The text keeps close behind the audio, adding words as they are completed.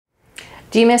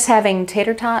Do you miss having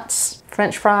tater tots,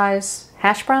 French fries,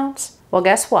 hash browns? Well,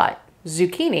 guess what?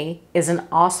 Zucchini is an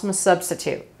awesome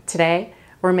substitute. Today,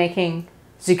 we're making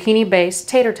zucchini-based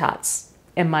tater tots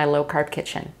in my low-carb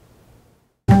kitchen.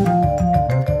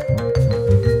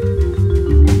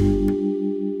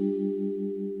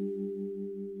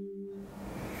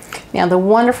 Now, the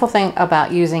wonderful thing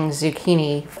about using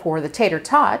zucchini for the tater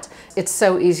tot, it's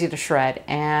so easy to shred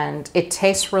and it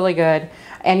tastes really good,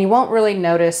 and you won't really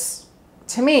notice,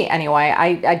 to me anyway,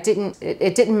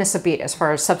 it didn't miss a beat as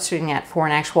far as substituting it for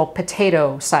an actual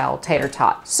potato style tater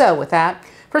tot. So with that,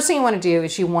 first thing you want to do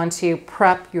is you want to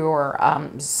prep your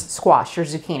squash, your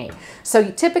zucchini.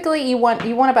 So typically you want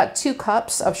about 2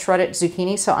 cups of shredded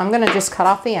zucchini. So I'm going to just cut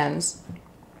off the ends.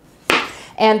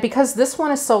 And because this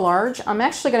one is so large, I'm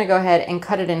actually going to go ahead and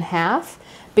cut it in half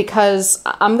because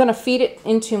I'm going to feed it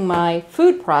into my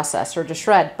food processor to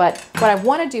shred. But what I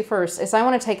want to do first is I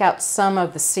want to take out some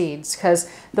of the seeds, because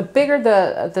the bigger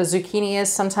the zucchini is,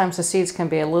 sometimes the seeds can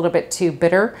be a little bit too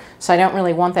bitter. So I don't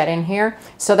really want that in here.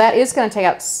 So that is going to take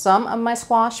out some of my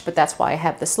squash, but that's why I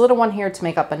have this little one here to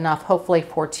make up enough, hopefully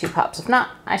for 2 cups. If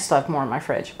not, I still have more in my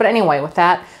fridge. But anyway, with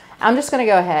that, I'm just going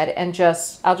to go ahead and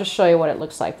I'll just show you what it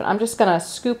looks like. But I'm just going to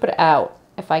scoop it out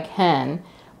if I can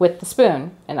with the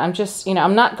spoon. And I'm just,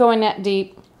 I'm not going that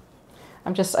deep.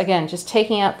 I'm just, again, just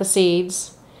taking out the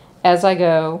seeds as I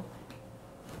go.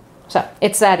 So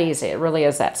it's that easy. It really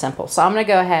is that simple. So I'm going to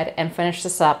go ahead and finish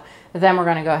this up. Then we're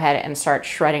going to go ahead and start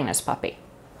shredding this puppy.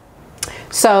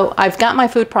 So I've got my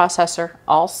food processor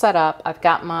all set up. I've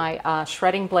got my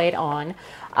shredding blade on.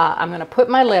 I'm going to put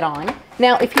my lid on.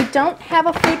 Now, if you don't have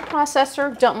a food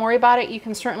processor, don't worry about it. You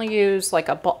can certainly use like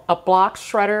a block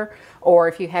shredder, or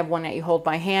if you have one that you hold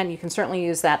by hand, you can certainly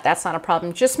use that. That's not a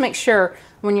problem. Just make sure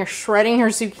when you're shredding your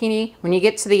zucchini, when you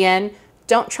get to the end,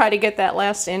 don't try to get that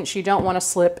last inch. You don't want to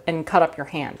slip and cut up your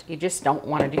hand. You just don't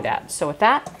want to do that. So with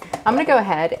that, I'm going to go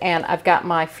ahead and I've got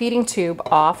my feeding tube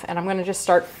off, and I'm going to just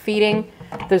start feeding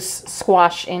this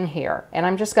squash in here. And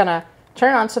I'm just going to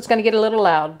turn it on, so it's going to get a little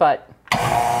loud, but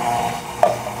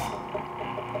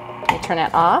turn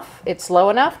that off. It's low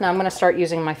enough. Now I'm going to start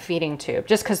using my feeding tube,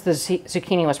 just because the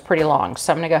zucchini was pretty long.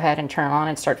 So I'm going to go ahead and turn it on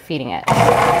and start feeding it.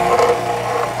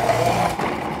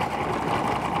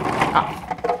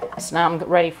 So now I'm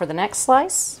ready for the next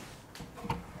slice.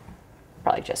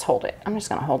 Probably just hold it. I'm just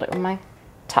going to hold it with my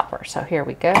topper. So here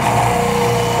we go.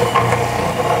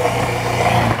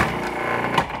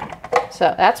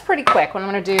 So that's pretty quick. What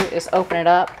I'm going to do is open it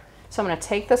up. So I'm going to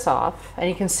take this off, and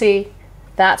you can see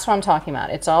that's what I'm talking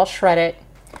about. It's all shredded.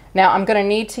 Now I'm going to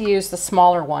need to use the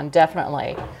smaller one,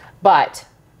 definitely, but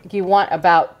you want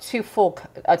about 2 full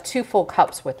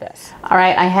cups with this. All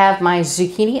right, I have my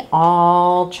zucchini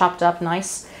all chopped up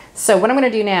nice. So what I'm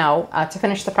going to do now to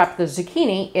finish the prep of the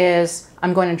zucchini is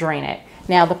I'm going to drain it.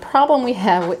 Now the problem we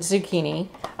have with zucchini,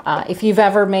 if you've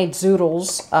ever made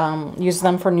zoodles, use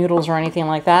them for noodles or anything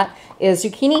like that, is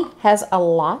zucchini has a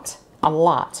lot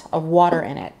of water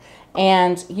in it,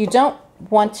 and you don't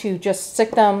want to just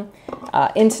stick them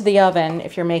into the oven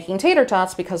if you're making tater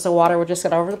tots, because the water will just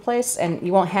get all over the place and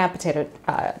you won't have tater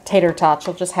tots.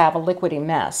 You'll just have a liquidy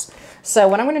mess. So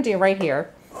what I'm going to do right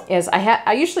here is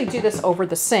I usually do this over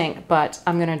the sink, but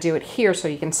I'm going to do it here so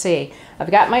you can see. I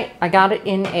got it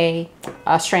in a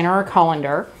strainer or a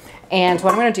colander, and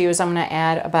what I'm going to do is I'm going to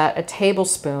add about a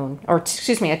teaspoon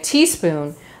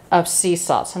of sea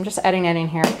salt. So I'm just adding that in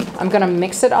here. I'm going to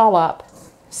mix it all up.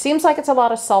 Seems like it's a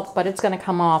lot of salt, but it's going to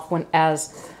come off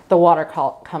as the water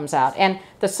comes out. And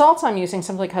the salt I'm using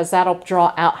simply because that'll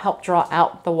help draw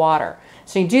out the water.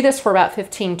 So you do this for about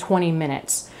 15-20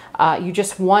 minutes. You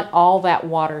just want all that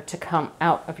water to come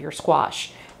out of your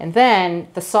squash. And then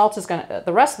the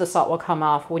rest of the salt will come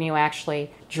off when you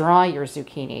actually dry your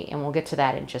zucchini, and we'll get to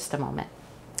that in just a moment.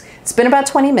 It's been about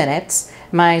 20 minutes.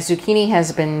 My zucchini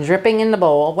has been dripping in the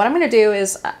bowl. What I'm going to do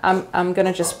is I'm going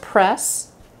to just press,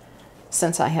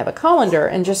 since I have a colander,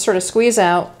 and just sort of squeeze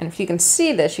out. And if you can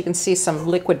see this, you can see some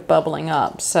liquid bubbling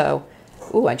up. So,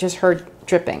 ooh, I just heard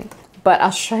dripping. But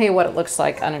I'll show you what it looks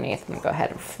like underneath. I'm going to go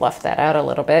ahead and fluff that out a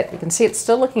little bit. You can see it's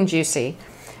still looking juicy,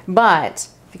 but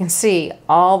you can see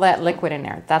all that liquid in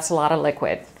there. That's a lot of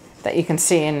liquid that you can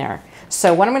see in there.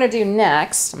 So what I'm going to do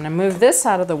next, I'm going to move this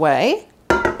out of the way,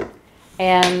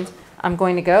 and I'm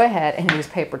going to go ahead and use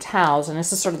paper towels. And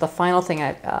this is sort of the final thing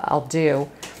I'll do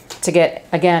to get,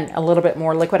 again, a little bit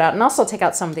more liquid out, and also take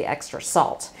out some of the extra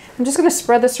salt. I'm just going to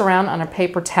spread this around on a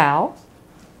paper towel.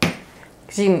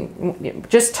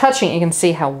 Just touching it, you can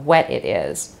see how wet it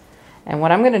is. And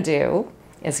what I'm going to do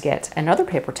is get another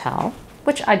paper towel,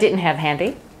 which I didn't have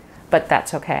handy, but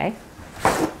that's okay.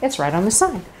 It's right on the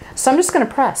side. So I'm just going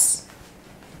to press.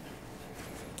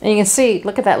 And you can see,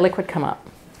 look at that liquid come up.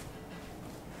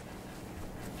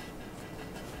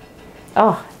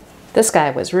 Oh, this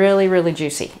guy was really, really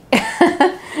juicy.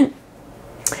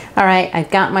 All right, I've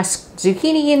got my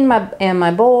zucchini in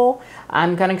my bowl.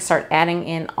 I'm going to start adding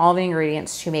in all the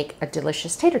ingredients to make a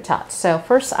delicious tater tot. So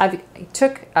first I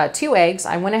took 2 eggs.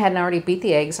 I went ahead and already beat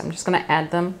the eggs. I'm just going to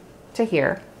add them to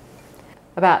here.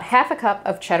 About ½ cup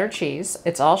of cheddar cheese.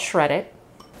 It's all shredded.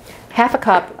 ½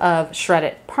 cup of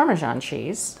shredded Parmesan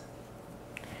cheese.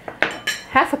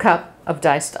 ½ cup of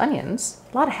diced onions.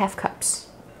 A lot of half cups.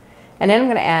 And then I'm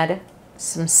going to add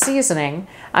some seasoning.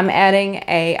 I'm adding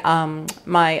a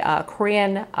my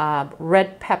Korean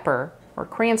red pepper, or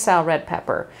Korean style red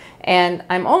pepper, and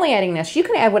I'm only adding this. You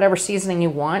can add whatever seasoning you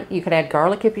want. You could add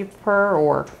garlic if you prefer,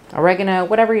 or oregano,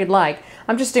 whatever you'd like.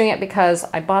 I'm just doing it because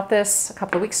I bought this a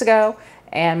couple of weeks ago,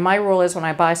 and my rule is when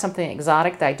I buy something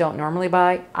exotic that I don't normally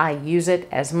buy, I use it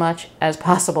as much as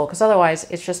possible, because otherwise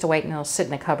it's just a wait and it'll sit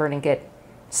in the cupboard and get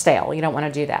stale. You don't want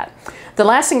to do that. The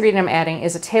last ingredient I'm adding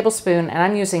is a tablespoon, and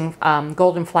I'm using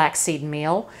golden flaxseed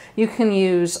meal. You can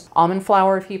use almond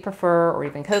flour if you prefer, or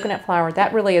even coconut flour.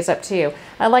 That really is up to you.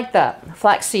 I like the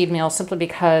flaxseed meal simply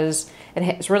because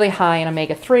it's really high in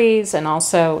omega-3s, and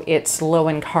also it's low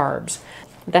in carbs.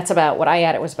 That's about what I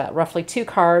added. Was about roughly 2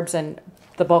 carbs, and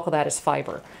the bulk of that is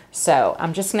fiber. So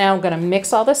I'm just now going to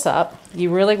mix all this up.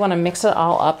 You really want to mix it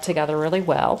all up together really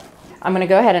well. I'm going to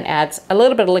go ahead and add a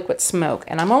little bit of liquid smoke,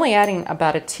 and I'm only adding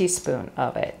about a teaspoon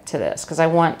of it to this because I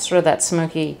want sort of that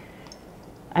smoky,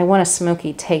 I want a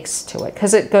smoky taste to it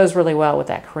because it goes really well with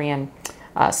that Korean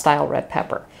style red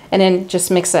pepper. And then just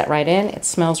mix that right in. It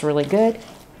smells really good.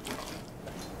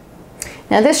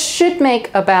 Now this should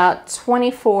make about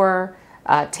 24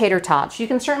 tater tots. You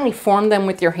can certainly form them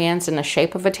with your hands in the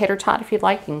shape of a tater tot if you'd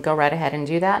like. You can go right ahead and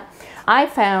do that. I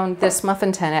found this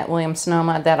muffin tin at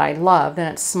Williams-Sonoma that I loved,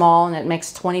 and it's small and it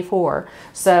makes 24.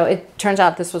 So it turns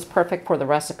out this was perfect for the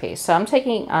recipe. So I'm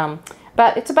taking,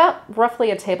 it's about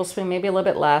roughly a tablespoon, maybe a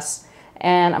little bit less,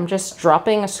 and I'm just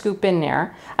dropping a scoop in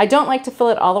there. I don't like to fill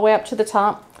it all the way up to the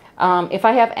top. If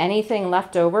I have anything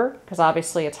left over, because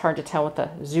obviously it's hard to tell with the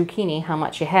zucchini how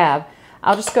much you have,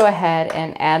 I'll just go ahead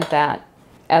and add that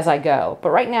as I go. But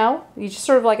right now, you just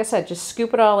sort of, like I said, just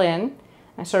scoop it all in.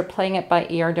 I started playing it by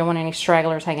ear. Don't want any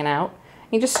stragglers hanging out.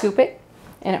 You just scoop it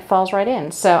and it falls right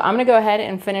in. So I'm going to go ahead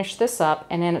and finish this up,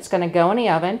 and then it's going to go in the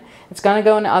oven. It's going to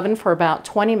go in the oven for about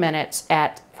 20 minutes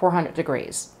at 400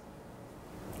 degrees.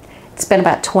 It's been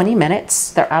about 20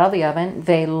 minutes. They're out of the oven.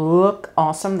 They look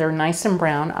awesome. They're nice and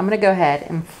brown. I'm going to go ahead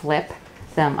and flip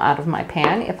them out of my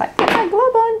pan if I put my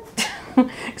glove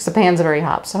on because the pan's very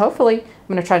hot. So hopefully I'm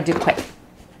going to try to do it quick.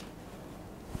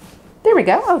 There we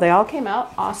go. Oh, they all came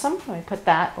out. Awesome. Let me put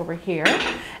that over here.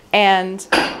 And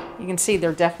you can see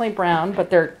they're definitely brown,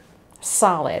 but they're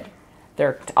solid.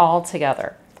 They're all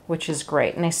together, which is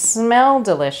great. And they smell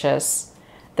delicious.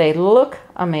 They look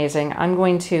amazing. I'm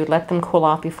going to let them cool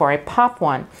off before I pop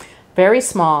one. Very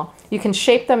small. You can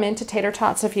shape them into tater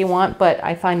tots if you want, but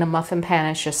I find the muffin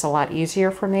pan is just a lot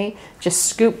easier for me. Just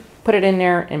scoop, put it in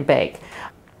there, and bake.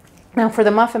 Now for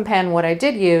the muffin pan, what I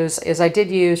did use is I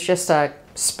did use just a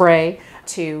spray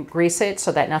to grease it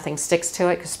so that nothing sticks to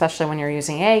it, especially when you're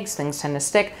using eggs, things tend to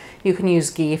stick. You can use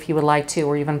ghee if you would like to,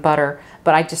 or even butter,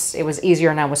 but it was easier,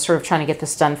 and I was sort of trying to get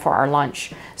this done for our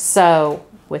lunch. So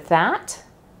with that,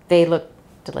 they look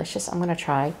delicious. I'm going to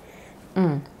try.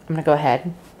 I'm going to go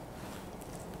ahead.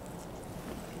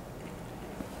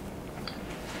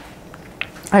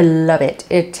 I love it.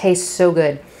 It tastes so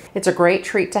good. It's a great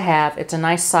treat to have. It's a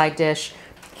nice side dish.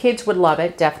 Kids would love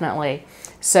it, definitely.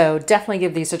 So definitely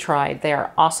give these a try. They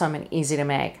are awesome and easy to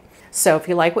make. So if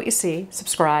you like what you see,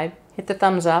 subscribe, hit the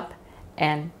thumbs up,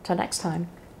 and till next time,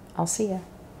 I'll see you.